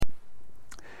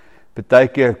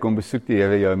Partykeer kom besoek die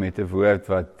Here jou met 'n woord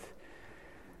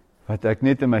wat ek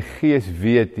net in my gees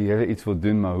weet, die Here iets wil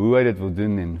doen, maar hoe hy dit wil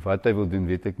doen en wat hy wil doen,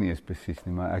 weet ek nie eens presies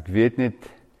nie, maar ek weet net,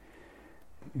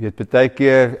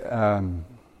 partykeer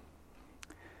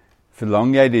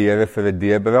verlang jy die Here vir 'n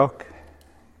deurbraak,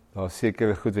 daar is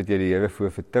sekere goed wat jy die Here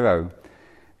voor vertrou,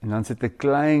 en dan sit 'n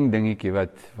klein dingetjie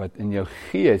wat in jou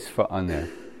gees verander,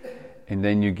 and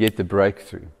then you get the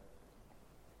breakthrough.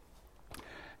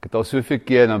 Ek het al soveel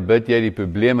keer, dan bid jy die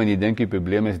probleem, en jy dink die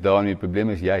probleem is daar, en die probleem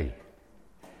is jy.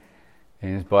 En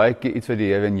het is baie keer iets wat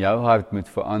die Here in jou hart moet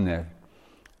verander,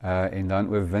 en dan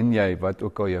oorwin jy wat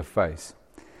ook al jou face.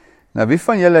 Nou, wie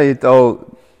van julle het al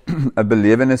 'n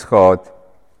belewenis gehad,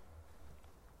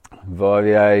 waar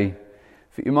jy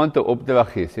vir iemand 'n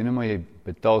opdrag gee, sê nou maar jy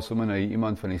betaal sommer nou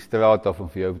iemand van die straat af om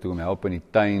vir jou te kom help in die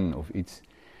tuin of iets,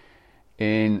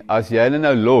 en as jy hulle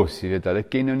nou los, jy weet, hulle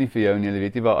ken nou nie vir jou nie, hulle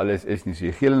weet nie waar alles is nie, so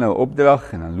jy gee hulle nou 'n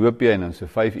opdrag, en dan loop jy, en dan so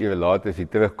 5 ure later as jy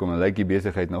terugkom, en lyk die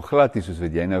besigheid nou glad nie, soos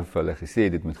wat jy nou vir hulle gesê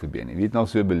dit moet gebeur nie, wie het nou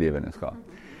so 'n belewenis gehad?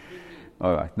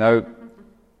 Alright, nou,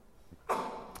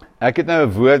 ek het nou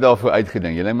 'n woord daarvoor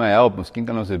uitgedink, julle my help, miskien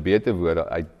kan ons 'n beter woord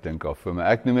uitdink daarvoor,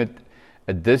 maar ek noem dit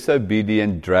a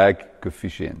disobedient drag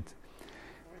coefficient.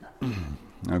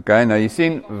 Okay, nou jy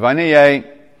sien, wanneer jy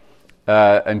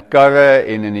in karre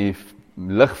en in die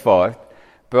lugvaart,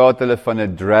 praat hulle van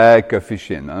 'n drag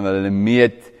coefficient, dan wil hulle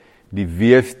meet die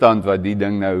weerstand wat die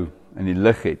ding nou in die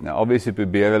lug het. Nou, obviously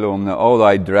probeer hulle om nou al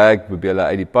die drag, probeer hulle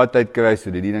uit die pad uitkry,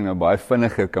 sodat die ding nou baie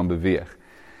vinniger kan beweeg.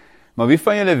 Maar wie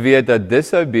van julle weet dat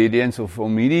disobedience, of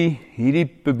om hierdie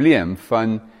probleem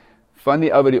van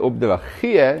die ou wat die opdrag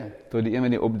gee, tot die een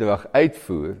wat die opdrag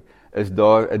uitvoer, is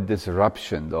daar 'n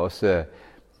disruption, daar's 'n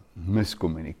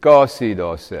miscommunikasie,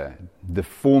 daar's 'n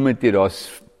deformity,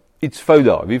 daar's iets fout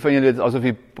daar. Wie van julle het asof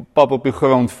die pap op die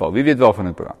grond val? Wie weet waarvan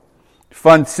ek praat?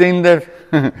 Van sender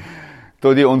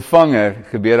tot die ontvanger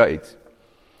gebeur daar iets.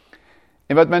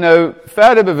 En wat my nou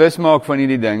verder bewus maak van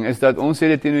hierdie ding, is dat ons sê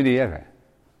dit teenoor die Here.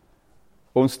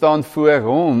 Ons staan voor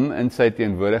hom in sy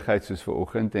teenwoordigheid soos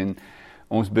vanoggend, en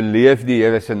ons beleef die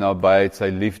Here se nabyheid, sy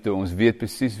liefde, ons weet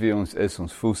presies wie ons is,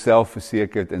 ons voel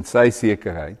selfversekerd in sy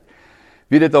sekerheid.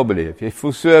 Wie dit al beleef, jy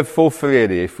voel so vol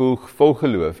vrede, jy voel vol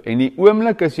geloof, en die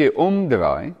oomblik as jy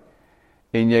omdraai,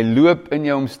 en jy loop in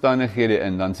jou omstandighede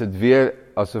in, dan sit weer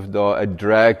asof daar 'n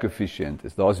drag coefficient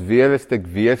is, daar's weer 'n stuk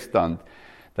weerstand,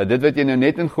 dat dit wat jy nou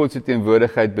net in God se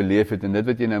teenwoordigheid beleef het, en dit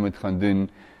wat jy nou moet gaan doen,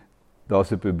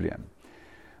 daar's 'n probleem.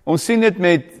 Ons sien dit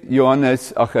met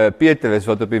Petrus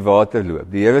wat op die water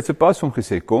loop. Die Here het sopas hom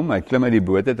gesê, kom, hy klim uit die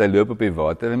boot uit, hy loop op die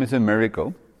water, en is 'n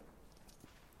miracle.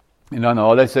 En dan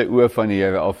haal hy sy oë van die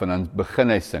Here af, en dan begin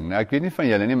hy sing. Nou, ek weet nie van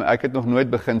julle nie, maar ek het nog nooit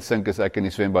begin sing as ek in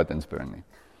die swembad inspring nie.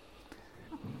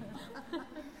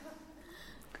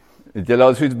 Het julle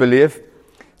al soets beleef?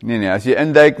 Nee, as jy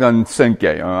induik, dan sink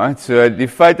jy. Alright? So, die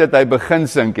feit dat hy begin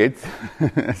sink het,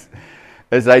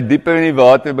 is hy dieper in die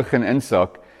water begin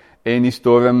insak, en die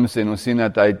storms, en ons sien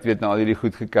dat hy het na al die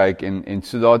goed gekyk, en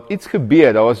so daar het iets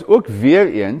gebeur, daar was ook weer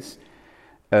eens,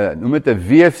 noem het 'n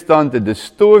weerstand, 'n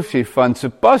distorsie van,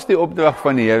 sopas die opdrag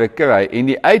van die Here kry, en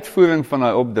die uitvoering van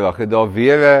daai opdrag, het daar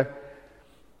weer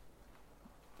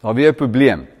 'n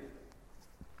probleem.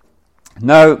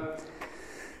 Nou,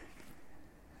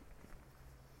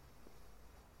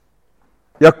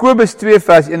 Jakobus 2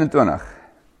 vers 21.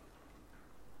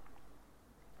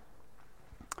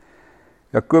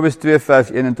 Jakobus 2 vers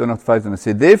 21-25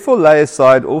 sê, therefore lay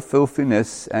aside all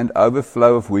filthiness and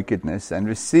overflow of wickedness, and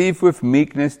receive with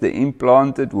meekness the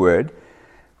implanted word,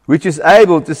 which is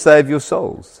able to save your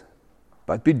souls.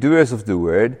 But be doers of the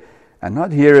word, and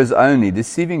not hearers only,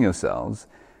 deceiving yourselves.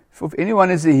 For if anyone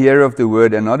is a hearer of the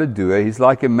word and not a doer, he is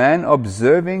like a man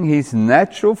observing his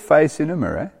natural face in a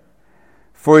mirror.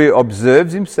 For he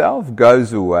observes himself,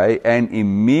 goes away, and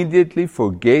immediately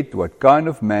forget what kind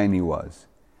of man he was.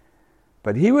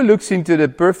 But he who looks into the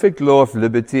perfect law of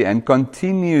liberty and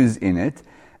continues in it,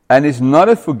 and is not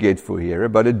a forgetful hearer,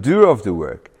 but a doer of the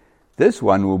work, this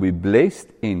one will be blessed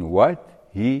in what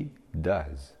he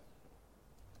does.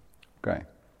 Okay.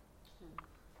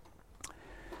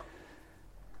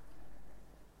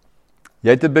 Jy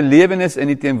het 'n belewenis in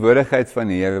die teenwoordigheid van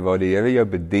die Here, waar die Here jou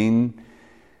bedien.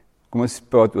 Kom ons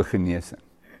praat oor genesing.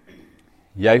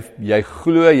 Jy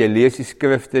glo, jy lees die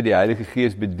skrifte, die Heilige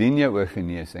Gees bedien jou oor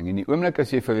genesing, en die oomblik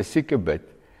as jy vir 'n sieke bid,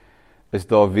 is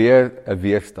daar weer 'n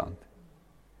weerstand.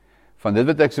 Van dit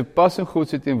wat ek sopas in God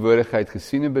se teenwoordigheid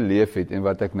gesien en beleef het, en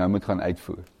wat ek nou moet gaan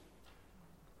uitvoer.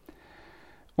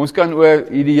 Ons kan oor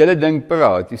hierdie hele ding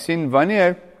praat. Jy sien,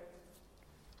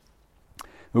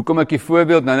 hoekom ek die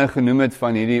voorbeeld nou genoem het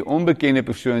van hierdie onbekende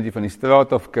persoon wat jy van die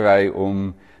straat af kry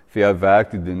om vir jou werk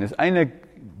te doen, is eintlik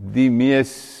die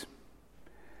mees,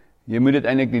 jy moet dit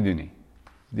eintlik nie doen nie.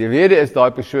 Die rede is,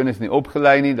 daai persoon is nie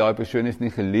opgelei nie, daai persoon is nie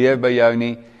geleer by jou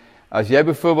nie. As jy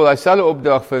byvoorbeeld dieselfde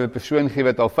opdrag vir 'n persoon gee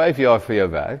wat al 5 jaar vir jou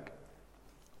werk,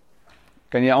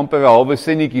 kan jy amper 'n halwe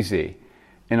sinnetjie sê,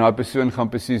 en daai persoon gaan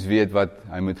presies weet wat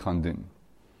hy moet gaan doen.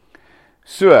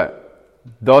 So,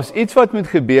 daar's iets wat moet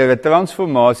gebeur, 'n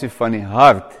transformasie van die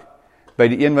hart, by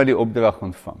die een wat die opdrag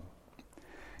ontvang.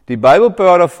 Die Bybel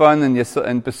praat daarvan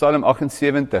in Psalm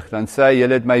 78, dan sê hy,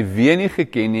 julle het my wee nie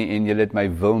geken nie, en julle het my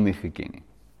wil nie geken nie.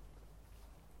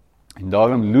 En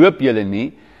daarom loop julle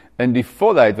nie in die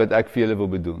volheid wat ek vir julle wil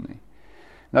bedoel nie.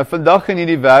 Nou vandag in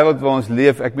hierdie wêreld waar ons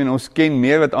leef, ek meen ons ken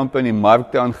meer wat amper in die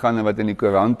markte aangaan, en wat in die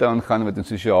koerante aangaan, en wat in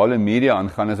sosiale media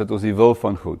aangaan, as wat ons die wil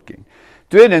van God ken.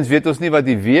 Tweedens weet ons nie wat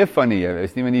die wee van die Here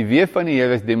is nie, want die wee van die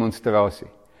Here is demonstrasie.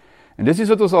 En dis is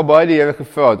wat ons al baie die Here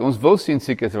gevra het. Ons wil sien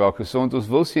siekes raak gesond, ons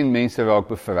wil sien mense raak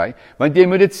bevry, want jy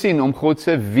moet dit sien om God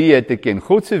se wee te ken.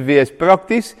 God se wee is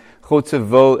prakties, God se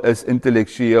wil is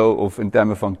intellektueel of in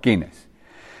terme van kennis.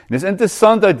 En dis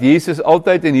interessant dat Jesus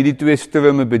altyd in hierdie twee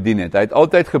strome bedien het. Hy het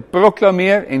altyd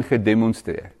geproklameer en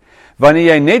gedemonstreer.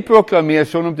 Wanneer jy net proklameer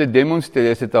sonder om te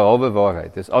demonstreer, is dit 'n halwe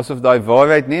waarheid. Dis asof daai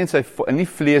waarheid nie in nie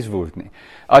vlees word nie.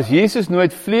 As Jesus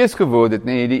nooit vlees geword het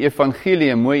nie, het die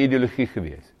evangelie 'n mooi ideologie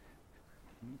gewees.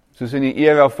 Soos in die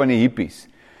era van die hippies.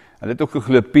 Hulle het ook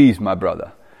geglo peace, my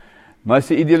brother. Maar dis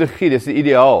 'n ideologie, dis 'n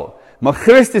ideaal. Maar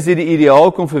Christus het die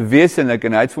ideaal kom verwesenlik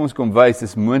en hy het vir ons kom wys,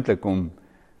 dis moontlik om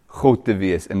God te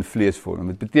wees in vleesvorm.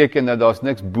 Dit beteken dat daar's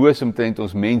niks boos omtrent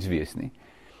ons mens wees nie.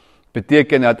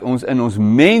 Beteken dat ons in ons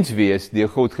mens wees deur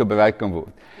God gebruik kan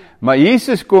word. Maar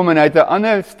Jesus kom en hy het 'n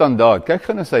ander standaard. Kyk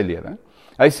gou na sy lewe.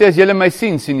 Hy sê as julle my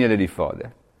sien, sien julle die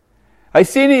Vader. Hy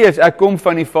sê nie eers ek kom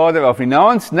van die Vader af nie.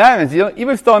 Nou ons nêrens,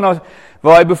 iewers staan daar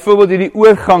waar hy byvoorbeeld hierdie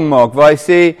oorgang maak, waar hy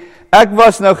sê ek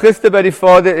was nou gister by die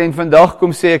Vader en vandag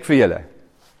kom sê ek vir julle.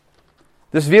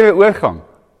 Dis weer 'n oorgang.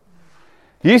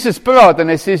 Jesus praat en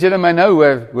hy sê as julle my nou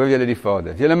hoor julle die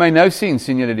Vader. As julle my nou sien,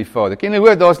 sien julle die Vader. Ken jy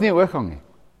hoor, daar's nie 'n oorgang nie.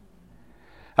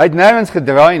 Hy het nêrens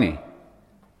gedraai nie.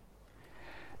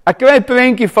 Ek kry 'n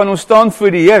prentjie van ons staan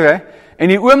voor die Here en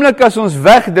die oomblik as ons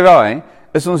wegdraai,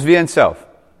 is ons weer in self.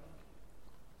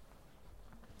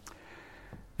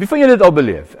 Wie van julle het al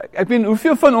beleef? Ek meen,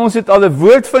 hoeveel van ons het al 'n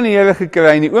woord van die Here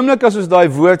gekry en die oomblik as ons daai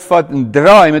woord vat en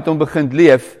draai met hom begin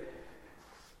leef,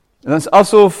 dan is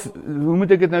asof, hoe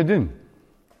moet ek dit nou doen?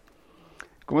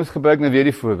 Kom ons gebruik nou weer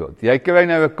die voorbeeld. Jy kry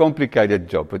nou 'n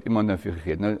complicated job wat iemand nou vir jou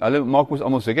gegee het. Nou hulle maak ons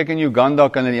almal so. Kyk in Uganda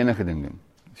kan hulle enige ding doen.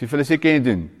 As jy vir hulle sê kan jy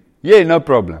doen. Yeah, no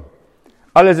problem.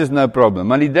 Alles is no problem.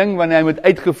 Maar die ding wanneer hy moet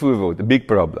uitgevoer word, 'n big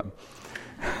problem.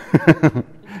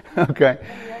 Okay.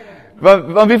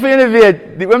 Want wie van julle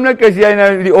weet, die oomblik as jy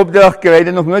nou die opdrag kry, het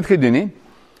dit nog nooit gedoen nie.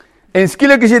 En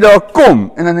skielik as jy daar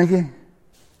kom en dan dink jy,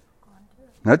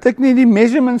 nou het ek nie die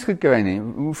measurements gekry nie.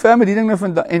 Hoe ver moet die ding nou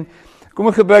vandaan? En kom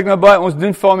ek gebruik nou baie, ons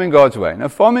doen Farming God's Way. Nou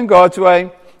Farming God's Way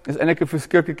is eintlik 'n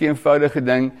verskriklike eenvoudige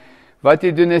ding. Wat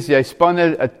jy doen is, jy span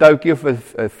 'n touwtjie of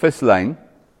 'n vislyn,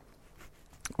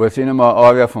 oor sê nou maar 'n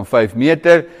area van 5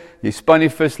 meter, jy span die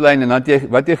vislyn, en dan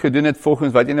wat jy gedoen het,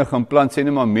 volgens wat jy nou gaan plant, sê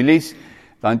nou maar mielies,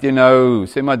 dan het jy nou,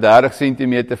 sê maar 30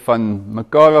 cm van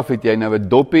mekaar af, het jy nou 'n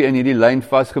doppie in hierdie lyn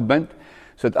vasgebind,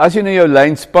 so dat as jy nou jou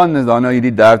lyn span, is dan nou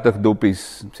hierdie 30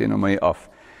 doppies, sê nou maar hier af.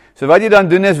 So wat jy dan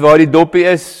doen is, waar die doppie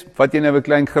is, vat jy nou 'n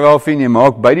klein graafie en jy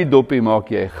maak by die doppie maak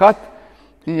jy 'n gat,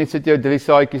 en jy sit jou 3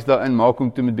 saadjies daarin, maak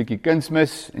hom toe met bietjie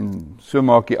kunsmis, en so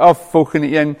maak jy af, volgende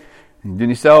een, en doen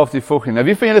dieselfde die volgende. Nou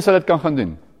wie van julle sal dit kan gaan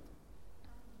doen?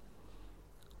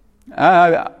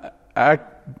 As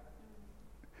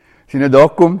jy nou daar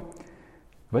kom,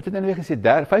 wat het nou weer gesê,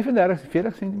 35,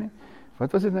 40 cm?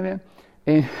 Wat was dit nou weer?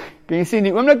 En kan jy sien,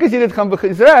 die oomblik as jy dit gaan begin,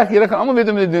 is reg, julle gaan almal weet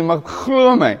om dit te doen, maar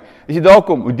glo my, as jy daar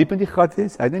kom, hoe diep in die gat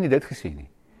is, hy het nou nie dit gesien nie.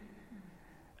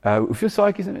 Hoeveel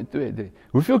saadjies in 2, 3?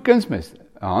 Hoeveel kunsmis?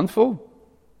 'n handvol?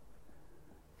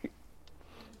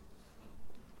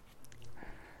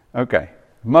 Okay,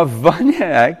 maar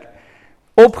wanneer ek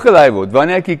opgelei word,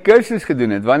 wanneer ek die kursus gedoen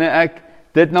het, wanneer ek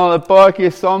dit nou al 'n paar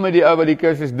keer saam met die ou wat die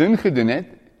kursus gedoen het,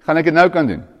 gaan ek dit nou kan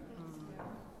doen.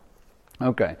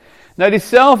 Okay. Nou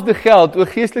dieselfde geld oor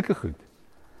geestelike goed.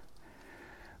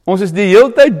 Ons is die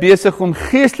hele tyd besig om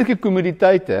geestelike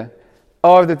kommoditeite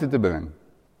aarde toe te bring.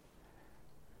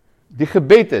 Die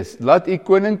gebed is, laat u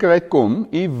koninkryk kom,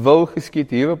 u wil geskied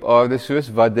hier op aarde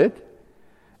soos wat dit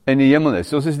in die hemel is.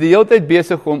 So ons is die hele tyd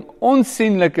besig om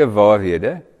onsienlike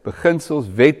waarhede, beginsels,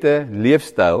 wette,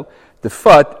 leefstyl te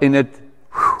vat en dit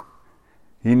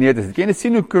hier neer te sit. Kan jy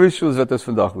sien hoe crucial is wat ons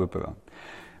vandag oor praat?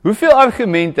 Hoeveel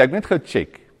argumente, ek net gou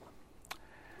check.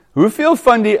 Hoeveel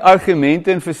van die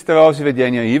argumente en frustrasie wat jy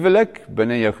in jou huwelik,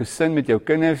 binne jou gesin met jou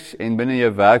kinders en binne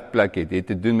jou werkplek het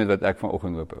te doen met wat ek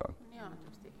vanoggend oor praat?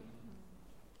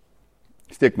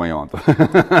 Steek my hand.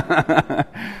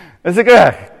 Is ek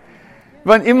reg?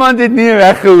 Want iemand het nie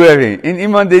reg gehoor nie en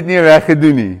iemand het nie reg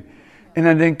gedoen nie. En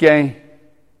dan dink jy,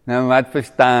 nou wat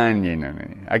verstaan jy nou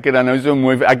nie? Ek het dan nou so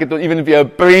mooi, ek het even vir jou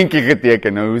 'n prentjie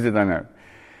geteken, nou hoe is dit dan nou?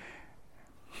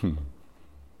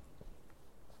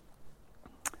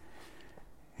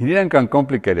 Hierdie ding kan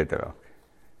complicated raak.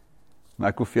 Maar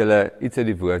ek wil vir julle iets uit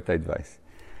die woord uitwys.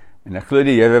 En ek glo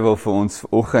die Here wil vir ons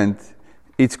vanoggend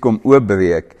iets kom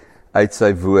oopbreek uit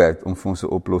sy woord om vir ons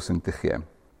 'n oplossing te gee.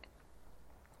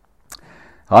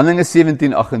 Handelinge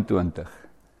 17:28.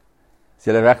 Is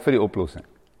julle reg vir die oplossing?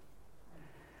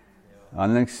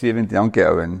 Handelinge 17, dankie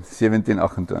Owen,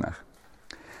 17:28.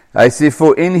 Hy sê,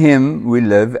 for in him we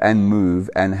live and move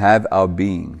and have our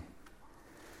being.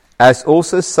 As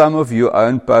also some of your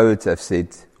own poets have said,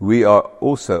 we are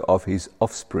also of his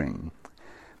offspring.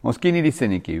 Ons ken nie die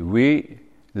sinnetjie. We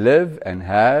live and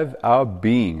have our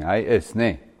being. Hy is,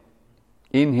 nee.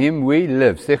 In him we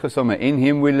live. Sê gesommer, in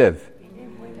him we live.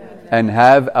 And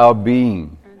have our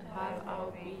being.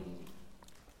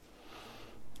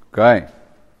 Okay.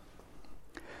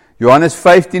 Johannes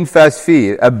 15 vers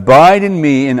 4. Abide in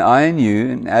me and I in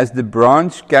you, and as the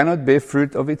branch cannot bear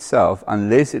fruit of itself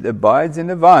unless it abides in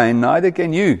the vine, neither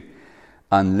can you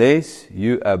unless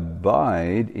you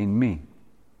abide in me.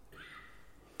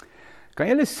 Kan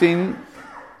julle sien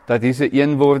dat hier 'n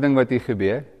eenwording wat hier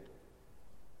gebeur?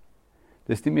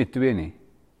 Dis nie meer twee nie.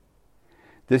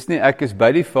 Dis nie ek is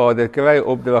by die Vader, kry 'n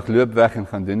opdrag, loop weg en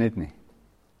gaan doen dit nie.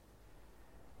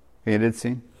 Kan jy dit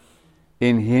sien?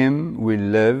 In him we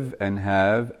live and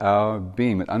have our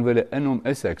being. Met ander woorde, in hom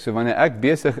is ek. So wanneer ek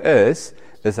besig is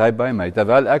hy by my.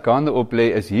 Terwyl ek hande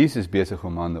oplê, is Jesus besig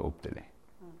om hande op te lê.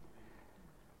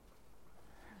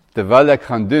 Terwyl ek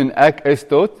gaan doen, ek is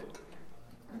tot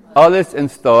alles in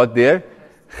staat deur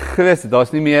Christus.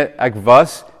 Daar's nie meer ek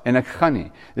was en ek gaan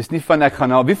nie. Dis nie van ek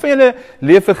gaan haal. Wie van julle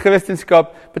leef vir Christendom?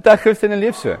 Party Christene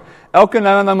leef so. Elke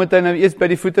nou en dan moet hy nou eers by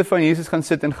die voete van Jesus gaan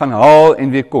sit en gaan haal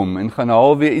en weer kom. En gaan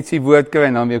haal weer ietsie woord kry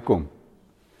en dan weer kom.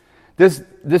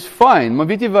 Dis fyn, maar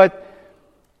weet jy wat?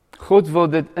 God wil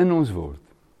dit in ons word.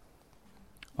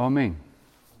 Amen.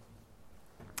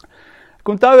 Ek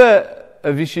onthou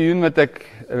 'n visioen wat ek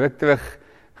ruk terug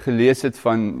gelees het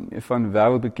van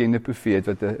wêreldbekende profeet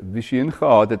wat 'n visioen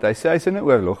gehad het. Hy sê hy's in 'n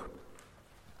oorlog.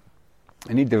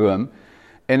 In die droom.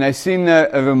 En hy sien 'n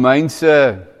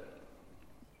Romeinse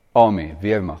army,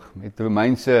 weermag, met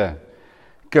Romeinse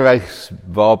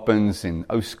krygswapens en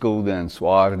ou skilde en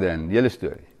swaarde en die hele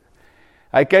storie.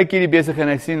 Hy kyk hierdie besig en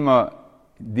hy sien maar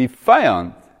die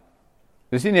vyand,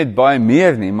 dis nie net baie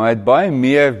meer nie, maar het baie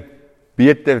meer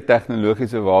beter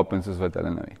tegnologiese wapens as wat hulle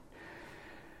nou het.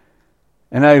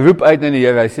 En hy roep uit na die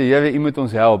Here, hy sê, Here, U moet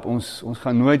ons help, ons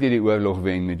gaan nooit hierdie oorlog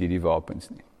wen met hierdie wapens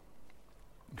nie.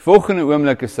 Die volgende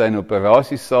oomblik is hy in 'n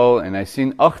operasiesaal en hy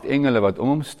sien 8 engele wat om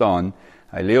hom staan.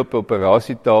 Hy lê op 'n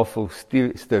operasietafel,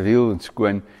 steriel en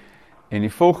skoon. En die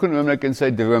volgende oomblik in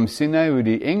sy droom sien hy hoe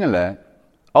die engele,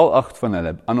 al 8 van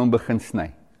hulle, aan hom begin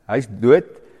sny. Hy's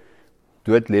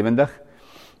dood lewendig.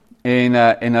 En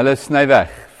hulle sny weg.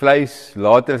 Vleis,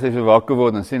 later as hy so wakker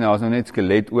word, dan sien hy, daar's nog net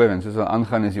skelet oor, en soos hy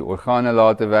aangaan is die organe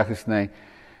later weggesny.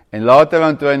 En later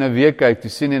aan toe hy nou weer kyk, toe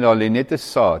sien hy daar lê net 'n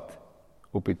saad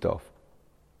op die tafel.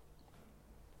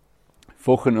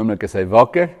 Volgende oomblik is hy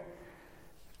wakker,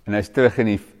 en hy's terug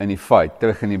in die fight,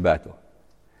 terug in die battle.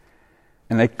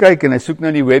 En hy kyk en hy soek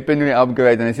na die weaponry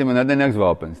upgrade, en hy sê, maar nou het hy niks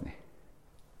wapens nie.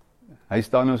 Hy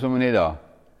staan nou sommer net daar.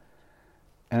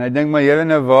 En hy dink, maar Here,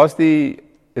 nou waar is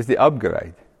die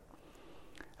upgrade?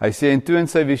 Hy sê, en toe in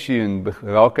sy visioen,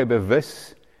 raak hy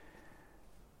bewus,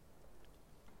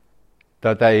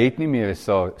 dat hy het nie meer 'n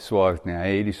swaard nie,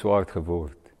 hy het die swaard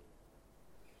geword.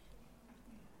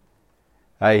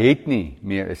 Hy het nie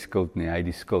meer 'n skild nie, hy het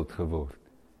die skild geword.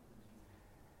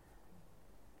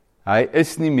 Hy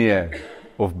is nie meer,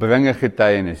 of bring 'n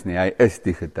getuienis nie, hy is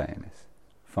die getuienis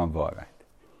van waarheid.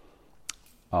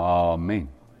 Amen.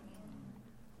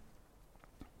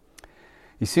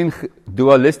 Jy sien,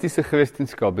 dualistiese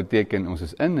Christendom beteken, ons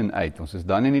is in en uit, ons is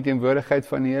dan in die teenwoordigheid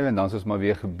van die Here, en dan is ons maar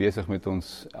weer besig met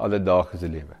ons alledaagse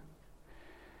lewe.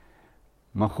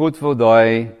 Maar God wil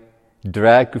daai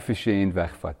drag-koëffisiënt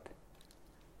wegvat.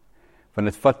 Want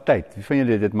dit vat tyd. Wie van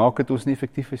julle, dit maak dit ons nie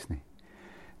effektief is nie.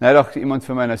 Nou dag iemand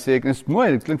vir my, en dan sê ek, dit is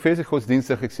mooi, dit klink vreeslik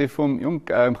godsdienstig, ek sê vir hom, jong,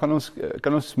 kan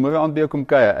ons môre aand by jou kom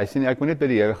kuier? Hy sê nie, ek moet net by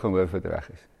die Here gaan hoor wat reg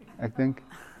is. Ek dink,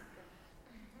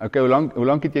 okay, hoe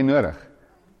lank het jy nodig?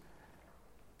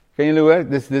 Kan julle hoor?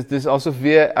 Dis asof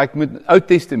weer, ek moet, Oud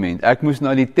Testament, ek moes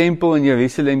na die tempel in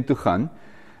Jerusalem toe gaan,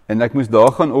 en ek moes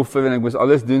daar gaan offer, en ek moes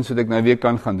alles doen, so dat ek nou weer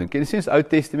kan gaan doen. Ken jy sien, Oud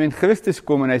Testament, Christus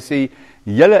kom, en hy sê,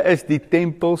 julle is die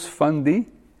tempels van die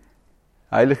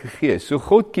Heilige Gees. So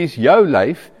God kies jou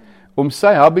lyf, om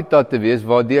sy habitat te wees,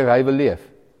 waardeur hy wil leef.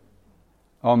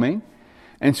 Amen.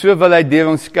 En so wil hy deur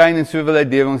ons skyn, en so wil hy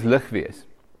deur ons lig wees.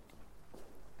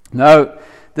 Nou,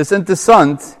 dis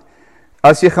interessant,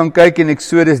 as jy gaan kyk in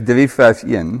Exodus 3 vers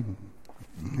 1,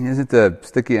 hier is dit 'n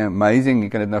stukkie amazing, jy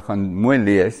kan dit nou gaan mooi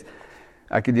lees,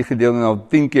 ek het die gedeelte nou al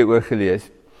 10 keer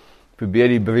oorgelees, probeer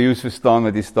die Hebreëus verstaan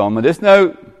wat hier staan, maar dis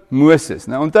nou Moses.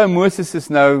 Nou onthou, Moses is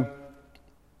nou,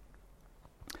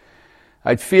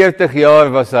 hy het 40 jaar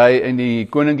was hy in die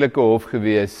koninklike hof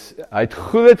gewees, hy het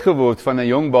groot geword van 'n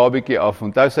jong babietjie af,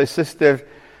 onthou sy suster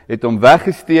het hom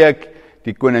weggesteek,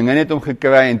 die koningin het hom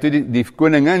gekry, en toe die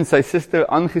koningin sy suster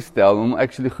aangestel, om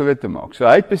actually groot te maak. So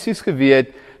hy het presies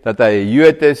geweet, dat hy 'n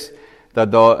Jood is,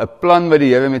 dat daar 'n plan wat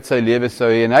die Here met sy lewe sou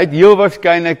hê, en hy het heel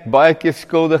waarskynlik baie keer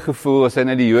skuldig gevoel, as hy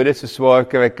na die Jode se swaar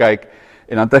kry kyk,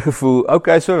 en dan het hy gevoel,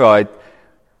 okay, so right,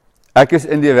 ek is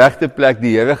in die regte plek,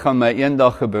 die Here gaan my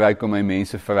eendag gebruik om my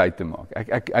mense vry te maak.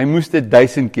 Hy moes dit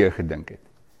 1000 keer gedink het.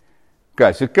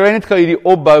 Okay, so kry net gou hierdie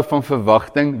opbou van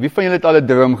verwagting. Wie van julle het al 'n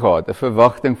droom gehad? 'n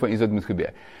Verwagting van iets wat moet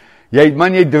gebeur.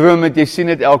 Jy droom het, jy sien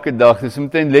dit elke dag. Dis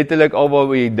omtrent letterlik al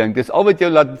waaroor jy dink. Dis al wat jou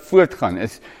laat voortgaan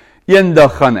is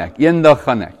eendag gaan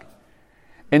ek.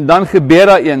 En dan gebeur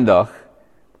daar eendag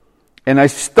en hy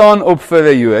staan op vir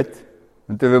 'n Jood,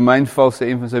 want 'n Romein val sy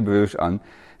een van sy broers aan.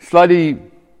 Sla die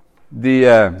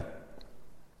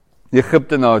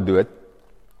Egiptenaar dood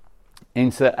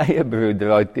en sy eie broer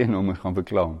draai teen hom en gaan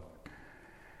verkla hom.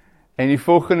 En die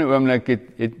volgende oomblik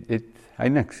het hy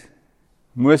niks.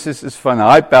 Moses is van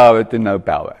high power to no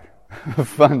power.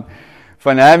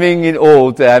 van having it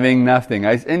all to having nothing.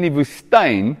 Hy is in die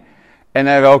woestyn en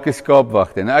hy raak 'n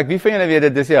skaapwagter. Nou wie van julle weet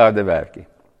dit is die harde werkie.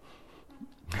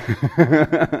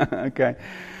 Okay.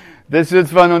 Dis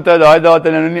iets van onthou daai dae het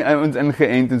nou nie ons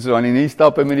ingeënt en so aan. En hier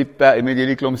stap hy met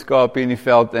hierdie klomp skape in die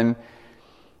veld in.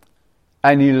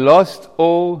 And he lost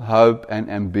all hope and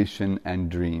ambition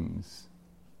and dreams.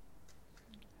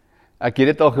 Ek het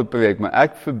dit al gepreek, maar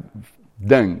ek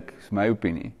dink, is my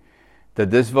opinie,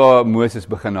 dat dis waar Moses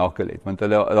begin hakel het, want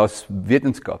daar's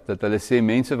wetenskap, dat hulle sê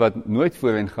mense wat nooit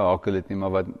voorheen gehakel het nie,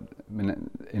 maar wat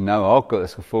en nou hakel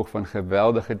is gevolg van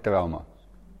geweldige trauma.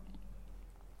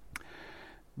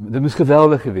 Dit moes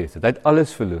geweldig gewees het, hy het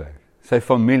alles verloor, sy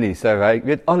familie, sy ryk,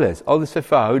 weet alles sy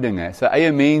verhoudinge, sy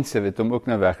eie mense het hom ook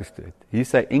nou weggestoot. Hier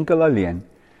is hy enkel alleen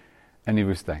in die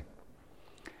woestyn.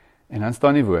 En dan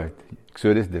staan die woord,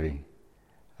 Exodus 3,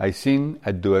 hy sien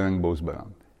 'n doringbos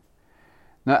brand.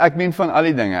 Nou ek meen van al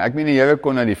die dinge, ek meen die Here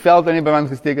kon nou die veld in die brand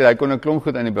gesteek het, hy kon 'n klomp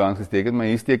goed in die brand gesteek het, maar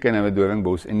hier steek hy nou 'n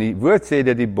doringbos, en die woord sê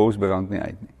dat die bos brand nie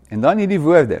uit nie. En dan hierdie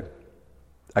woorde,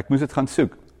 ek moes dit gaan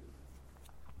soek.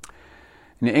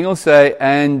 In die Engels sê,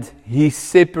 and he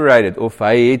separated, of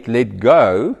hy het let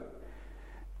go,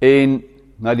 en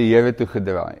na die Here toe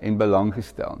gedraai, en belang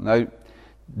gestel. Nou,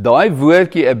 daai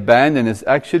woordjie abandon is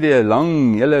actually 'n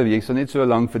lang, jy sal net so 'n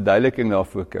lang verduideliking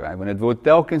daarvoor kry, want dit word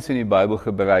telkens in die Bybel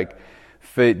gebruik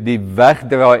vir die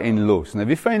wegdraai en los. Nou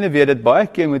wie van julle weet dat baie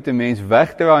keer moet 'n mens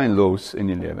wegdraai en los in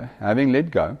die lewe, having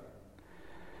let go,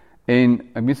 en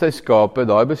ek meen sy skape,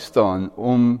 daai bestaan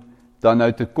om dan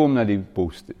nou te kom na die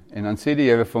bos toe. En dan sê die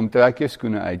Here vir hom, trek jou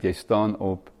skoene uit, jy staan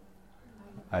op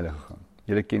heilige grond.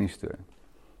 Julle ken die storie.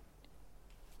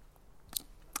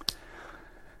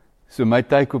 So my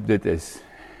take op dit is,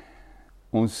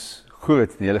 ons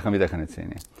grootste, julle gaan weet ek gaan dit sê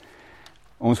nie,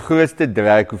 ons grootste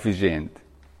draai-koëffisiënt,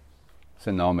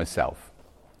 sy naam is self.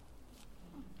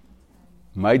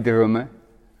 My drome,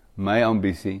 my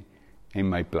ambisie en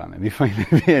my planne. Wie van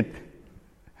julle weet?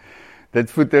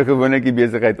 Dit voed gewoonlik die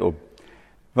besigheid op.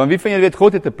 Want wie van julle weet,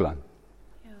 God het 'n plan?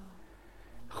 Ja.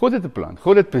 God het 'n plan.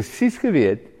 God het presies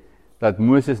geweet dat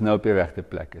Moses nou op die regte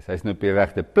plek is. Hy is nou op die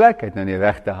regte plek, hy het nou die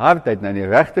regte hart, hy het nou die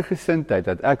regte gesindheid,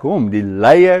 dat ek hom, die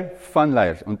leier van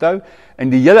leiers. Onthou, in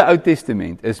die hele Ou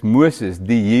Testament is Moses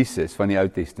die Jesus van die Ou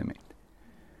Testament.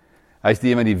 Hy is die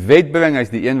een wat die wet bring, hy is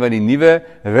die een wat die nuwe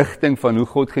rigting van hoe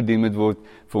God gedien moet word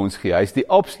vir ons gee. Hy is die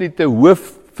absolute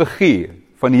hooffiguur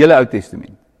van die hele Ou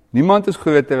Testament. Niemand is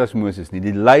groter as Moses nie,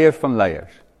 die leier van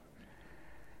leiers.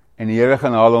 En die Here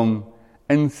gaan haal hom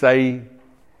in sy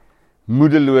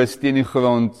moedeloos teen die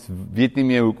grond, weet nie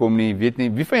meer hoekom nie, weet nie,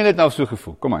 wie van julle het nou so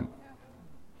gevoel? Kom aan.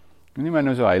 Moet nie maar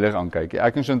nou so heilig aankyk.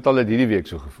 Ek en Chantal het hierdie week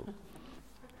so gevoel.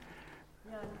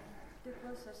 Ja, dit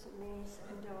was as 'n mens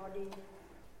in daardie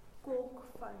kolk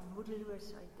van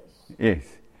moedeloosheid is.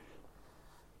 Yes.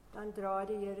 Dan draai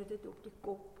die Here dit op die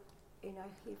kop en hy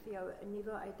gee vir jou 'n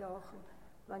nuwe uitdaging,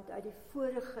 want uit die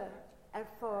vorige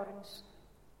ervarings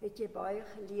het jy baie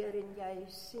geleer en jy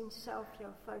sien self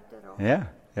jou foute raak.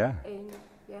 Ja. En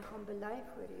jy gaan bely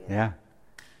voor die Here. Ja.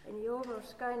 En heel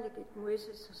waarskynlik het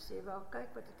Moses gesê, "Wel, kyk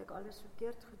wat het ek alles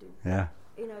verkeerd gedoen." Ja.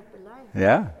 En hy het bely.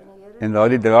 Ja. En die Here En daar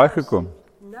het die draai gekom.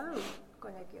 Nou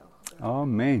kan ek jou gebruik.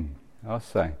 Amen. Daar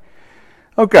sê.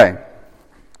 Okay.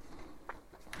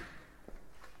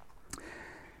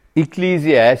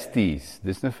 Ecclesiastes.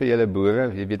 Dis nou vir julle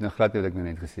boere, jy weet nog glad wat ek nou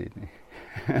net gesê het nie.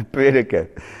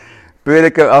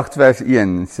 Prediker 8 vers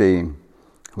 1 sê,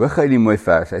 hoor gou die mooi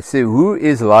vers. Hy sê, who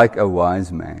is like a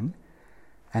wise man,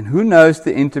 and who knows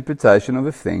the interpretation of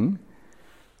a thing?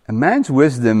 A man's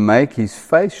wisdom make his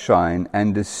face shine,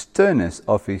 and the sternness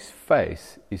of his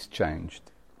face is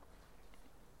changed.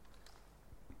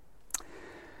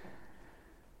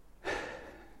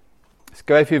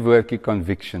 Skryf die woordjie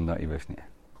conviction daar iewers neer.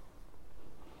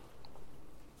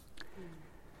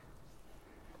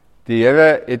 Die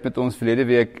Here het met ons verlede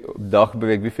week op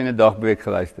dagbreek, wie van 'n dagbreek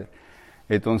geluister,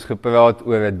 het ons gepraat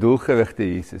oor 'n doelgerigte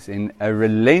Jesus en 'n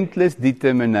relentless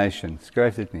determination.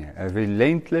 Skryf dit neer. 'n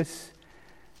Relentless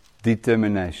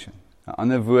determination. 'n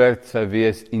Ander woord sou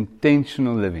wees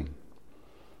intentional living.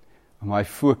 Om my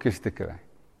fokus te kry.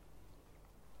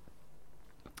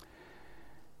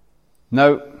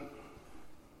 Nou,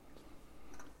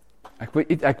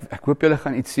 ek hoop julle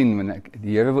gaan iets sien, want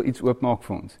die Here wil iets oopmaak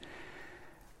vir ons.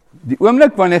 Die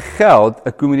oomblik wanneer geld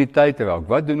 'n kommoditeit raak,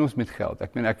 wat doen ons met geld?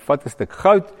 Ek vat 'n stuk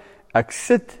goud, ek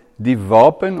sit die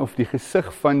wapen of die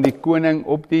gesig van die koning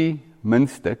op die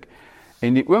muntstuk,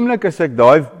 en die oomblik as ek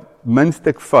daai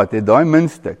muntstuk vat, het daai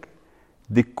muntstuk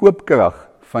die koopkrag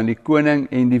van die koning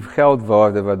en die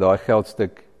geldwaarde wat daai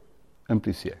geldstuk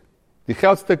impliseer. Die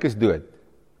geldstuk is dood.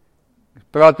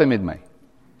 Praat hy met my?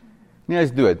 Nee, hy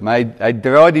is dood, maar hy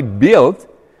dra die beeld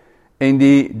en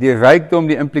die rykdom,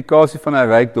 die implikasie van hy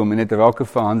rykdom, en dit raak 'n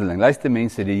verhandeling. Luister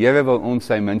mense, die Here wil ons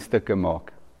sy muntstukke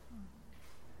maak.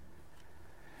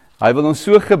 Hy wil ons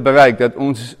so gebruik dat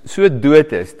ons so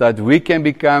dood is, that we can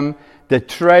become the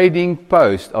trading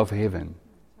post of heaven.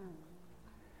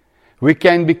 We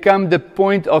can become the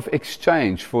point of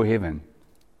exchange for heaven.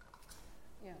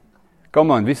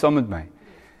 Come on, wie saam met my?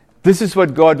 This is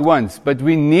what God wants, but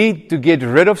we need to get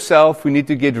rid of self, we need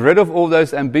to get rid of all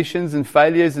those ambitions and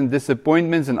failures and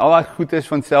disappointments and al die goedes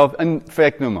van self in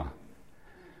vrek nou maar.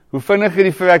 Hoe vinniger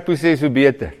die vrekproses, hoe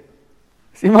beter.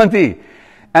 Is iemand hier?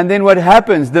 And then what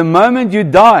happens, the moment you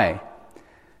die,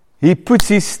 He puts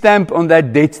His stamp on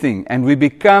that dead thing and we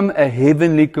become a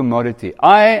heavenly commodity.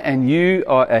 I and you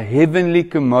are a heavenly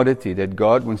commodity that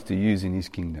God wants to use in His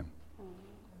kingdom.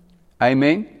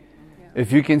 Amen?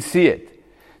 If you can see it.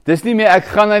 Dis nie meer ek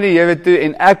gaan na die Here toe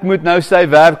en ek moet nou sy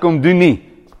werk kom doen nie.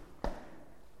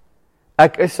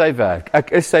 Ek is sy werk,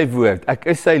 ek is sy woord, ek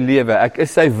is sy lewe, ek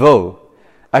is sy wil,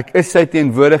 ek is sy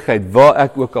teenwoordigheid waar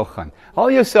ek ook al gaan.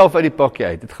 Haal jouself uit die pakkie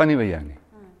uit, dit gaan nie by jou nie.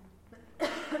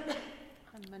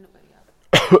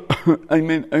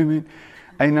 Amen, amen.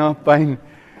 Eina pyn.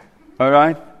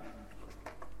 Alright.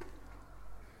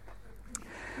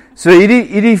 So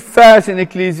hierdie vers in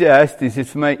Ecclesiastes het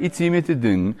vir my iets hiermee te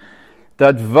doen,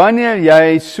 dat wanneer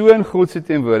jy so in God se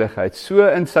teenwoordigheid, so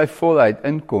in sy volheid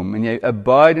inkom, en jy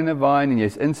abide in the vine, en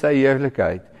jy's in sy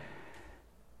heerlikheid,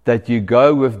 that you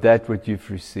go with that what you've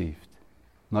received.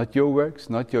 Not your works,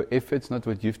 not your efforts, not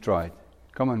what you've tried.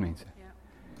 Come on mense.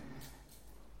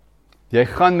 Jy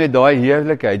gaan met daai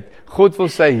heerlikheid, God wil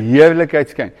sy heerlikheid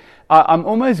skyn. I'm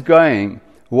almost going,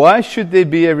 why should there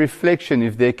be a reflection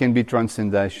if there can be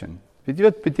transcendation? Weet jy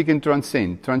wat beteken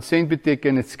transcend? Transcend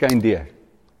beteken het skyn deur.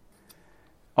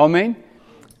 Amen.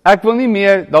 Ek wil nie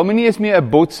meer, daar moet nie eens meer 'n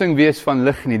botsing wees van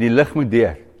lig nie, die lig moet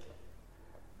deur.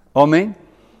 Amen.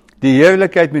 Die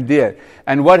heerlikheid moet deur.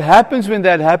 And what happens when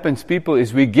that happens, people,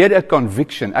 is we get a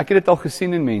conviction. Ek het dit al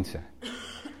gesien in mense.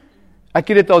 Ek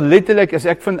het dit al letterlik,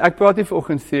 ek praat nie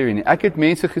vanoggend theory nie, ek het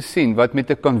mense gesien wat met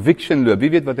 'n conviction loop. Wie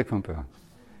weet wat ek van praat?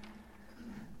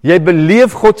 Jy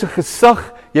beleef God se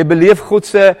gesag, jy beleef God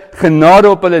se genade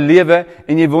op hulle lewe,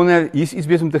 en jy wonder, hier's iets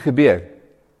besig om te gebeur.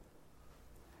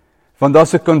 Want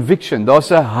daar's 'n conviction,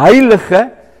 daar's 'n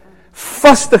heilige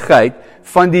vastigheid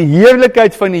van die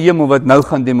heerlikheid van die hemel wat nou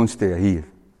gaan demonstreer hier.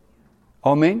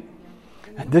 Amen.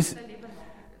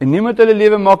 En niemand hulle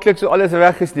lewe maklik so alles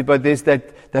reg is nie, but there's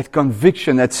that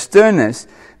conviction, that sternness,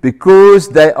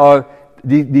 because they are,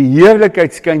 die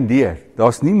heerlikheid skyn deur.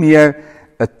 Daar's nie meer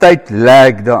 'n tyd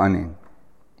lag daaraan nie.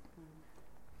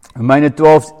 Romeine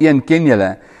 12:1 ken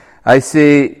julle. Hy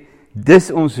sê,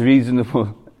 dis ons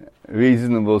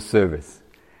reasonable service.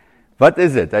 What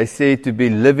is it? I say to be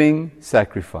living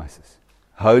sacrifices,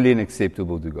 holy and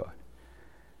acceptable to God.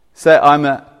 Say, I'm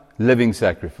a living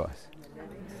sacrifice.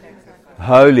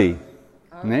 Holy,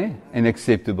 and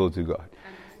acceptable to God.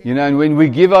 You know, and when we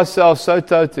give ourselves so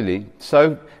totally,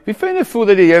 wie vind jy voel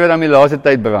dat die Here dan die laaste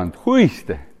tyd brand?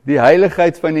 Goeieste, die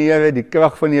heiligheid van die Here, die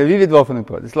krag van die Here, wie weet waarvan ek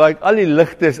praat? It's like, al die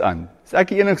ligte is aan. Dis ek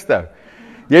die enigste.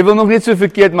 Jy wil nog net so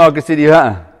verkeerd maak, as sê die,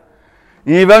 en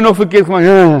jy wou nog verkeerd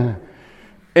gemaak,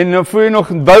 en dan voor jy nog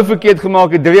wou verkeerd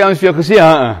gemaak het, 3 ouens vir jou gesê,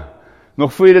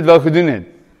 nog voor jy dit wel gedoen het.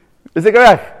 Is ek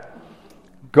reg?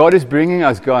 God is bringing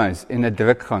us, guys, in 'n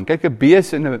drukgang. Kyk, 'n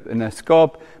bees in 'n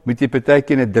skaap moet jy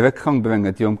partykeer in 'n drukgang bring,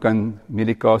 dat jy hom kan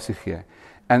medikasie gee.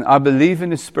 And I believe in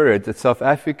the spirit that South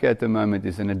Africa at the moment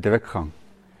is in 'n drukgang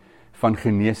van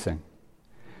genesing.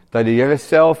 Dat die Here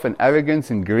self and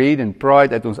arrogance and greed and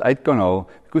pride uit ons uit kan haal,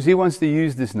 because He wants to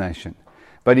use this nation.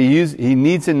 But He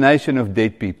needs a nation of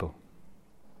dead people.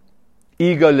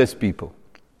 Egoless people.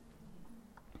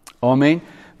 Amen.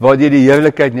 Waar jy die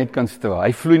heerlikheid net kan straal.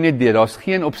 Hy vloei net deur, daar's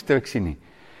geen obstruksie nie.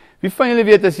 Wie van julle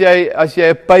weet, as jy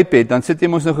 'n pyp het, dan sit jy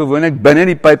mos nou gewoonlik binne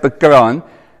die pyp 'n kraan,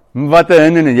 wat 'n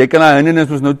hindernis, jy kan daai hindernis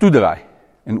mos nou toedraai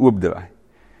en oopdraai.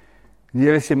 Die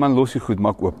Here sê, man, los die goed,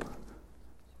 maak oop.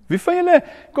 Wie van julle,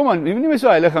 kom aan, jy moet nie meer so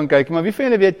heilig gaan kyk, maar wie van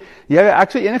julle weet, Here,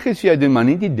 ek sou enigiets vir jou doen, maar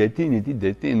nie dit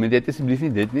nie, en met dit asseblief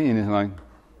nie dit nie, en is like,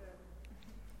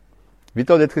 wie het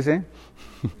al dit gesê?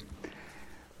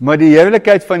 Maar die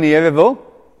heerlikheid van die Here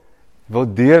wil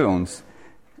deur ons,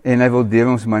 en hy wil deur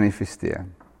ons manifesteer.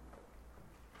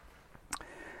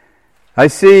 Hy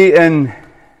sê in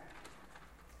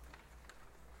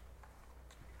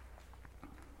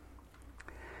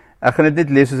ek gaan dit net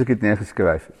lees soos ek dit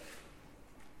neergeskryf het.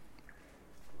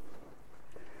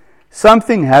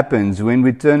 Something happens when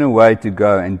we turn away to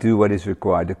go and do what is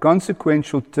required. A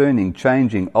consequential turning,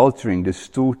 changing, altering,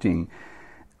 distorting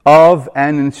of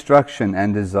an instruction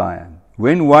and desire.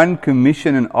 When one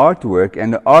commission an artwork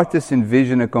and the artist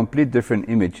envision a complete different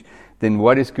image, then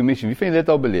what is commission? Wie vind jy dit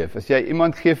al beleef? As jy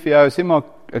iemand gee vir jou, sê maar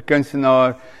 'n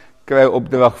kunstenaar kry 'n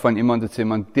opdrag van iemand wat sê,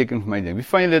 man, teken vir my ding. Wie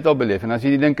van julle dit al beleef? En as jy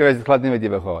die ding kry, is dit glad nie wat jy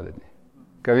wou gehad het nie.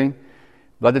 Kevin,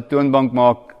 wat 'n toonbank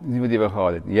maak, nie wat jy wou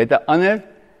gehad het nie. Jy het 'n ander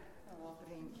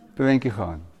prentjie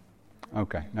gehad.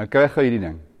 Okay, nou kry jy hierdie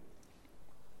ding.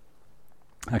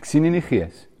 Ek sien in die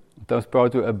gees. Ons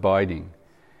praat oor abiding.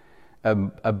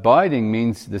 Abiding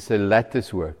means dis 'n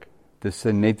lattice work. Dis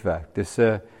 'n netwerk. Dis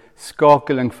 'n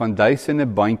skakeling van duisende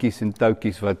bandjies en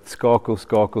toutjies wat skakel.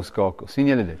 Sien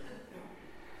julle dit?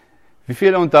 Wie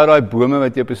veel onthou daai bome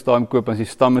wat jy op 'n stadium koop, as die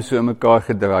stamme so in mekaar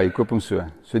gedraai, jy koop hom so.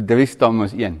 So 3 stamme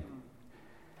as een.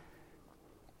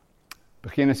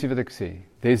 Begin as jy wat ek sê.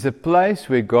 There's a place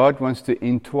where God wants to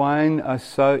entwine us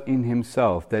so in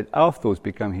Himself that our thoughts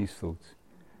become His thoughts.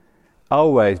 Our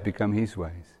ways become His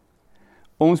ways.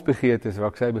 Ons begeertes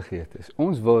raak sy begeertes.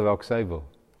 Ons wil raak sy wil.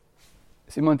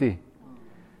 Is iemand hier?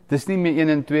 Dis nie meer 1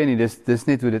 en 2 nie, dis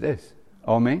net hoe dit is.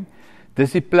 Amen.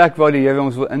 Dis die plek waar die Here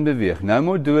ons wil inbeweeg. No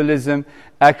more dualism,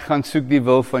 ek gaan soek die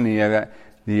wil van die Here.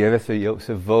 Die Here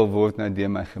se wil word nou deur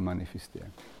my gemanifesteer.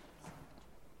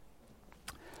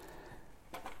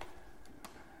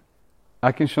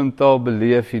 Ek en Chantal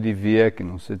beleef hierdie week,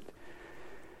 en ons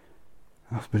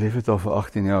beleef het al vir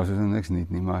 18 jaar, so is niks niet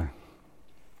nie, maar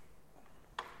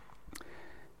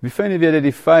wie vind jy weer dat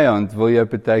die vyand wil jou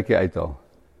partytjie uithaal?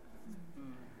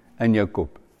 In jou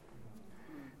kop.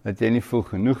 Dat jy nie voel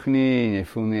genoeg nie, en jy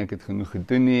voel nie, ek het genoeg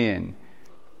gedoen nie,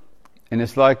 en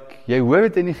it's like, jy hoor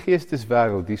het in die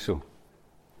geesteswêreld hierso,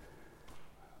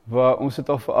 waar ons het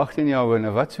al vir 18 jaar hoor,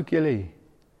 nou wat soek julle hier?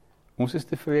 Ons is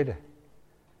tevrede.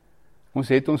 Ons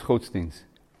het ons godsdienst.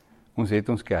 Ons het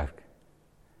ons kerk.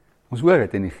 Ons hoor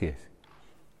het in die gees.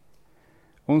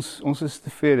 Ons is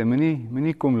tevrede,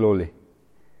 moenie kom lolly.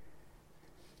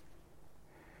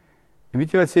 En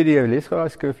weet jy wat sê die Here? Lees gou daai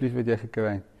skriflies wat jy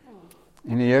gekry het.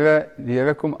 En die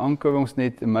Here kom anker ons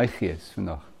net in my gees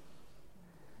vandag.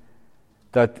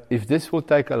 That if this will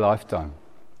take a lifetime,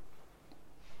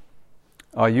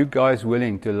 are you guys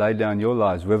willing to lay down your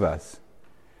lives with us?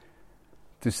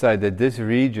 To say that this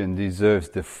region deserves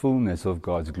the fullness of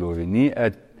God's glory. Nie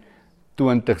 'n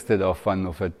 20ste daarvan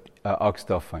of 'n aks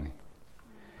daarvan nie.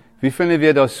 Wie van julle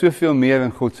weet daar soveel meer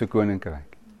in God se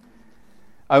koninkryk?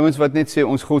 Ouens wat net sê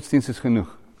ons godsdienst is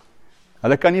genoeg.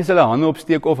 Hulle kan nie hulle hande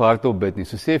opsteek of hardop bid nie.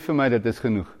 So sê vir my dit is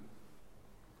genoeg.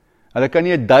 Hulle kan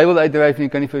nie 'n duiwel uitdryf nie,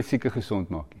 kan nie vir 'n sieke gesond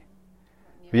maak nie.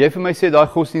 Wie jy vir my sê daai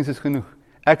godsdienst is genoeg?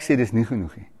 Ek sê dis nie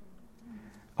genoeg nie.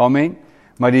 Amen.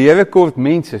 Maar die Here kort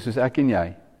mense soos ek en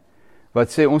jy wat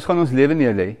sê ons gaan ons lewe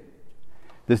neer lê.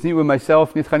 Dis nie oor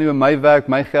myself nie, dit gaan nie oor my werk,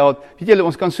 my geld. Weet julle,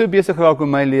 ons kan so besig raak met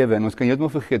my lewe en ons kan heeltemal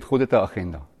vergeet God het 'n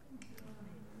agenda.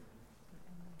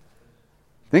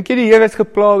 Dink jy die Here is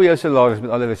gepla oor jou salaris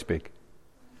met alle respek?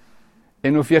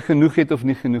 En of jy genoeg het of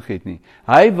nie genoeg het nie.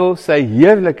 Hy wil sy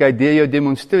heerlikheid deur jou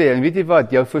demonstreer. En weet jy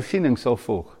wat? Jou voorsiening sal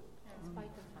volg.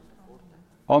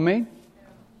 Amen?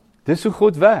 Dis hoe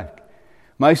God werk.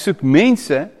 Maar hy soek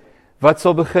mense wat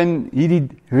sal begin hierdie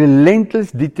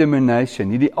relentless determination,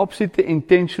 hierdie absolute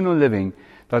intentional living,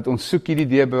 dat ons soek hierdie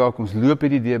deurbraak, ons loop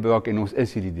hierdie deurbraak en ons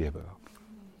is hierdie deurbraak.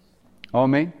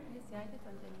 Amen?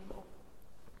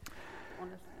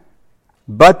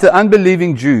 But the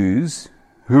unbelieving Jews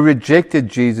who rejected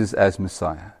Jesus as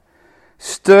Messiah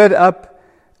stirred up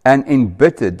and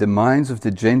embittered the minds of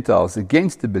the Gentiles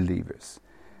against the believers.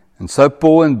 And so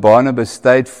Paul and Barnabas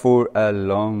stayed for a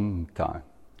long time.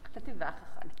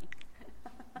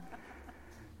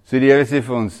 So die Here sê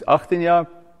vir ons, 18 jaar,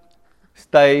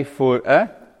 stay for a...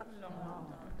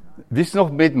 Wie is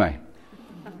nog met my?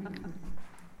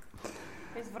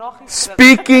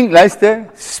 Speaking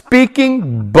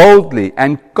boldly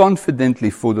and confidently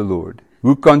for the Lord,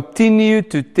 who continue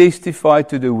to testify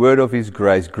to the word of His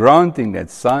grace, granting that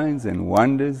signs and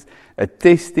wonders,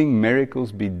 attesting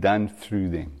miracles be done through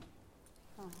them.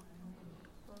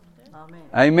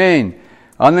 Amen.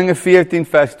 Handelinge 14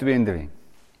 vers 2 en 3.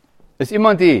 Is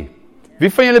iemand hier? Wie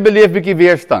van julle beleef bietjie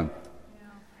weerstand?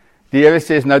 Die Here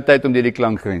sê is nou tyd om deur die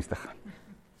klankgrens te gaan.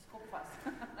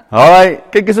 Haai,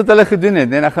 kyk eens wat hulle gedoen het,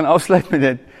 en ek gaan afsluit met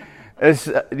dit. Is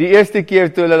die eerste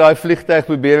keer toe hulle daai vliegtuig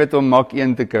probeer het om Mach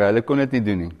 1 te kry, hulle kon dit nie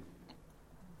doen nie.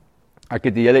 Ek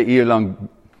het die hele uur lang,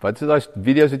 wat is daai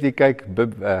video's wat jy kyk,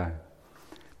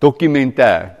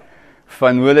 dokumentêr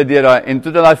van hoe hulle deur daai, en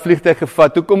toe hulle daai vliegtuig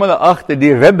gevat, toe kom hulle agter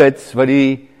die rivets wat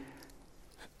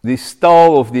die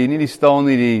staal of nie die staal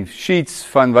nie, die sheets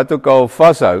van wat ook al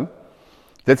vashou,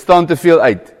 dit staan te veel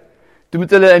uit. Toe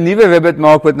moet hulle 'n nuwe rivet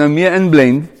maak wat nou meer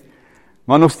inblend,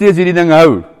 maar nog steeds hierdie ding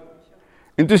hou.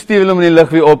 En toe stuur hulle hom in die lug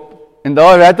weer op, en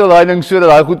daar rattle daai ding so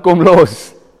dat hy goed kom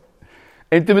los.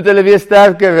 En toe moet hulle weer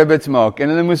sterker rivets maak, en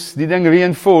hulle moes die ding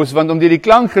reinforce, want om deur die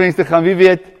klankgrens te gaan, wie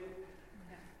weet?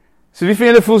 So wie van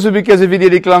julle voel so 'n bietjie asof jy deur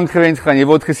die klankgrens gaan, jy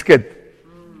word geskit.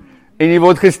 En jy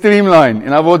word gestreamline, en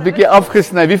dan word bietjie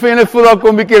afgesny. Wie van julle voel daar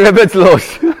kom bietjie rivets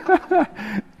los?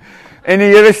 En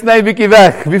die Here sny bietjie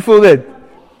weg. Wie voel dit?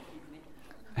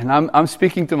 And I'm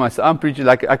speaking to myself. I'm preaching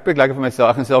like ek preek lekker vir myself,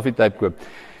 ek gaan self die tyd koop.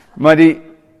 Maar die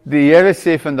Here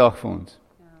sê vandag vir ons,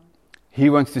 He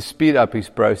wants to speed up His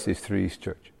process through His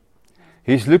church.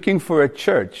 He's looking for a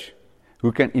church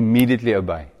who can immediately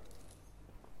obey.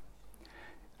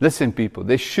 Listen people,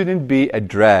 there shouldn't be a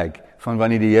drag van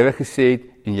wanneer die Here gesê het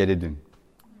en jy dit doen.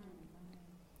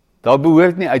 Daar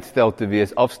behoort nie uitstel te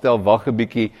wees, afstel, wag 'n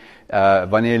bietjie,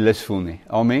 wanneer jy lus voel nie.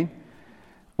 Amen.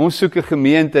 Ons soek 'n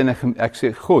gemeente en ek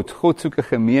sê God soek 'n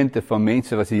gemeente van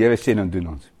mense wat die Here sê dan doen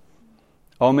ons.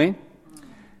 Amen.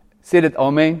 Sê dit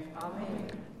amen.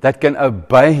 That can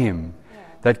obey Him,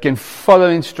 that can follow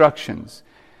instructions.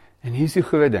 En hier's die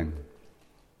groot ding.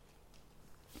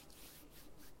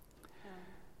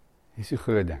 Hier's die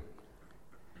groot ding.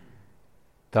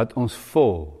 Dat ons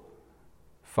vol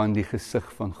van die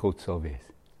gesig van God sal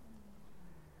wees.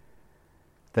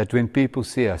 That when people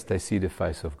see us, they see the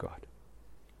face of God.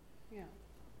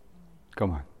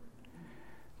 Come on.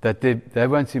 That they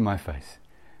won't see my face.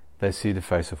 They see the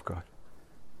face of God.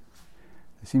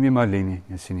 They see me Marlene,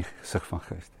 they see die gesig van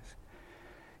Christus.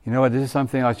 You know what, this is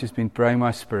something I've just been praying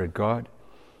my spirit. God,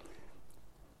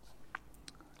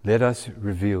 let us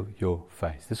reveal your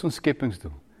face. Dis ons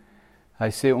skepingsdoel. Hy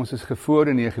sê ons is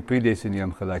gevoordeneer, gepredestineer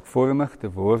om gelykvormig te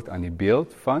word aan die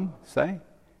beeld van sy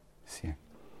seun.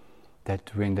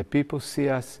 That when the people see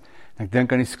us, ek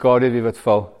dink aan die skaduwee wat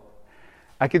val.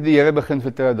 Ek het die Here begin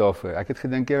vertrou daarvoor. Ek het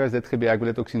gedink, Here, as dit gebeur, ek wil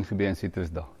dit ook sien gebeur in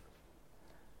Citrusdal.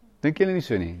 Dink julle nie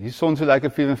so nie? Die son so lekker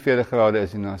 44 grade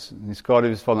is en as die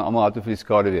skaduwee val en almal hardloop vir die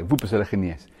skaduwee, woep is hulle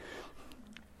genees.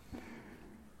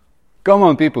 Come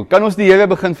on people, kan ons die Here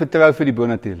begin vertrou vir die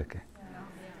bonatuurlike?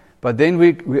 But then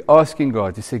we're asking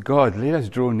God, to say, God, let us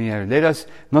draw near, let us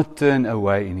not turn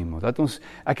away anymore. Dat ons,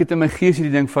 ek het in my gees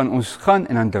hierdie ding van, ons gaan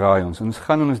en dan draai ons, en ons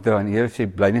gaan en ons draai, en die Here sê,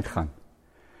 bly net gaan.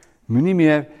 Moenie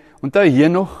meer, onthou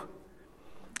Henog,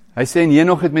 hy sê, en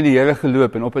Henog het met die Here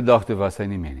geloop, en op 'n dag toe was hy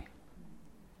nie meer nie.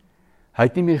 Hy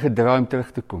het nie meer gedraai om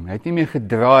terug te kom, hy het nie meer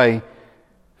gedraai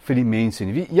vir die mense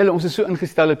nie. Julle, ons is so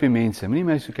ingestel op die mense, moenie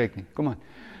my so kyk nie, kom aan.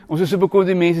 Ons is so bekommerd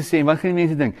die mense sê, wat gaan die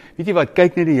mense dink? Weet jy wat,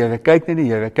 kyk na die Here, kyk na die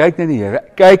Here, kyk na die Here,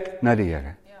 kyk na die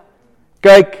Here.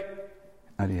 Kyk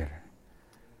na die Here.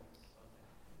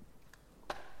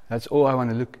 That's all I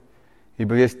want to look.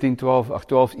 Hebreërs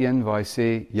 12:1 waar hy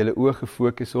sê, julle oë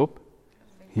gefokus op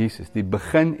Jesus, die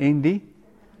begin en die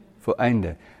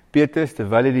volleinde. Petrus,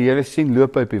 terwyl hy die Here sien,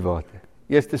 loop hy op die water.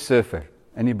 Eerste surfer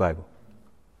in die Bybel.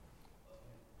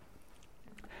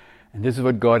 And this is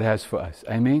what God has for us.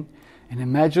 Amen. En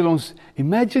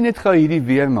imagine net gou hierdie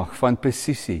weermag van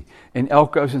presisie en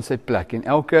elke ou in sy plek en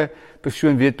elke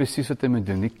persoon weet presies wat hy moet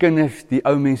doen. Die kinders, die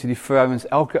ou mense, die vrouens,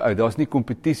 elke ou. Daar's nie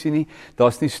kompetisie nie,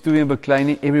 daar's nie stoei en beklei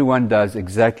nie. Everyone does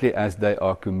exactly as they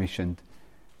are commissioned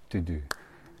to do.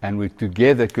 And we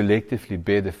together collectively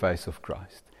bear the face of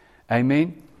Christ.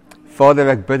 Amen.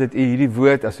 Vader, ek bid dat U hierdie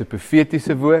woord as 'n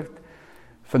profetiese woord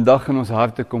vandag in ons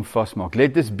harte kom vasmaak.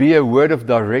 Let this be a word of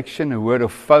direction, a word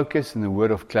of focus, and a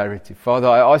word of clarity. Father,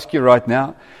 I ask you right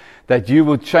now that you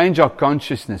will change our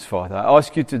consciousness, Father. I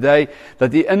ask you today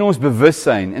dat U in ons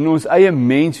bewussyn, in ons eie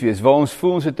menswees, waar ons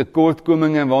voel ons het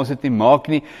tekortkominge en waar ons dit nie maak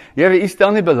nie, Here, U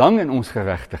stel nie belang in ons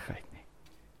geregtigheid nie.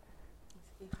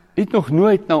 U het nog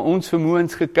nooit na ons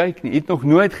vermoëns gekyk nie. U het nog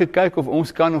nooit gekyk of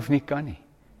ons kan of nie kan nie.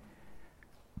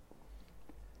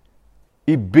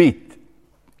 U bied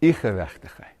U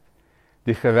geregtigheid,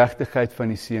 die geregtigheid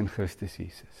van die Seun Christus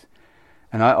Jesus.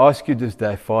 And I ask you this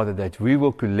day, Father, that we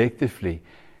will collectively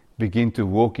begin to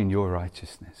walk in your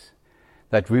righteousness,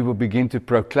 that we will begin to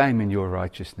proclaim in your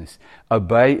righteousness,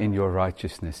 obey in your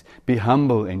righteousness, be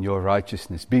humble in your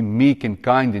righteousness, be meek and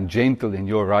kind and gentle in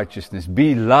your righteousness,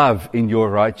 be love in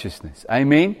your righteousness.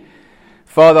 Amen.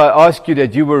 Father, I ask you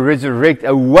that you will resurrect,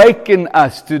 awaken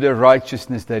us to the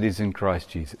righteousness that is in Christ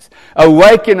Jesus.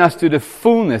 Awaken us to the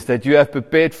fullness that you have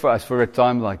prepared for us for a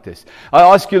time like this. I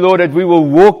ask you, Lord, that we will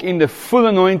walk in the full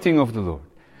anointing of the Lord,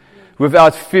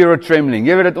 without fear or trembling.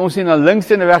 Here, dat ons nie na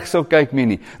links en regs sal kyk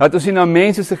nie, dat ons nie na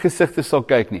mense se gesigte sal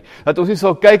kyk nie, dat ons nie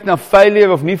sal kyk na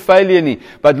failure of nie failure nie,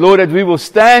 but Lord, that we will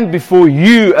stand before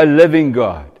you, a living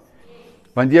God.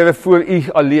 Want Here, voor U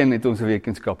alleen het ons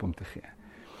rekenskap om te gee.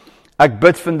 Ek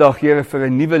bid vandag, Here, vir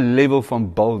 'n nuwe level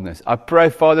van boldness. I pray,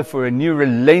 Father, for a new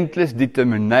relentless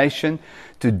determination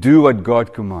to do what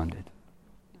God commanded.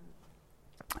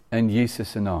 In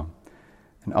Jesus se naam.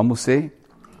 En almal sê,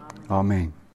 Amen.